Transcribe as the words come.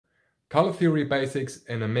Color theory basics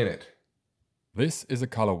in a minute. This is a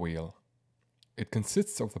color wheel. It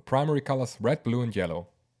consists of the primary colors red, blue and yellow.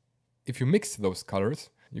 If you mix those colors,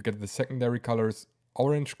 you get the secondary colors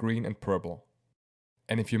orange, green and purple.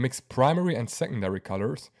 And if you mix primary and secondary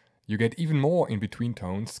colors, you get even more in-between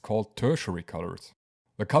tones called tertiary colors.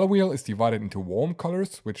 The color wheel is divided into warm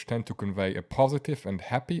colors, which tend to convey a positive and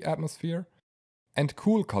happy atmosphere, and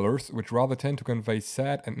cool colors, which rather tend to convey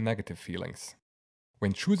sad and negative feelings.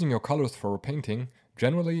 When choosing your colors for a painting,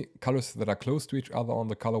 generally colors that are close to each other on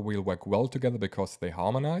the color wheel work well together because they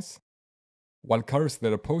harmonize, while colors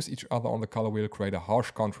that oppose each other on the color wheel create a harsh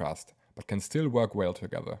contrast, but can still work well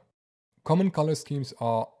together. Common color schemes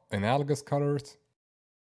are analogous colors,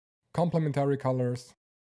 complementary colors,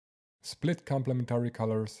 split complementary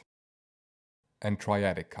colors, and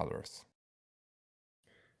triadic colors.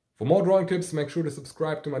 For more drawing tips, make sure to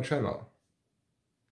subscribe to my channel.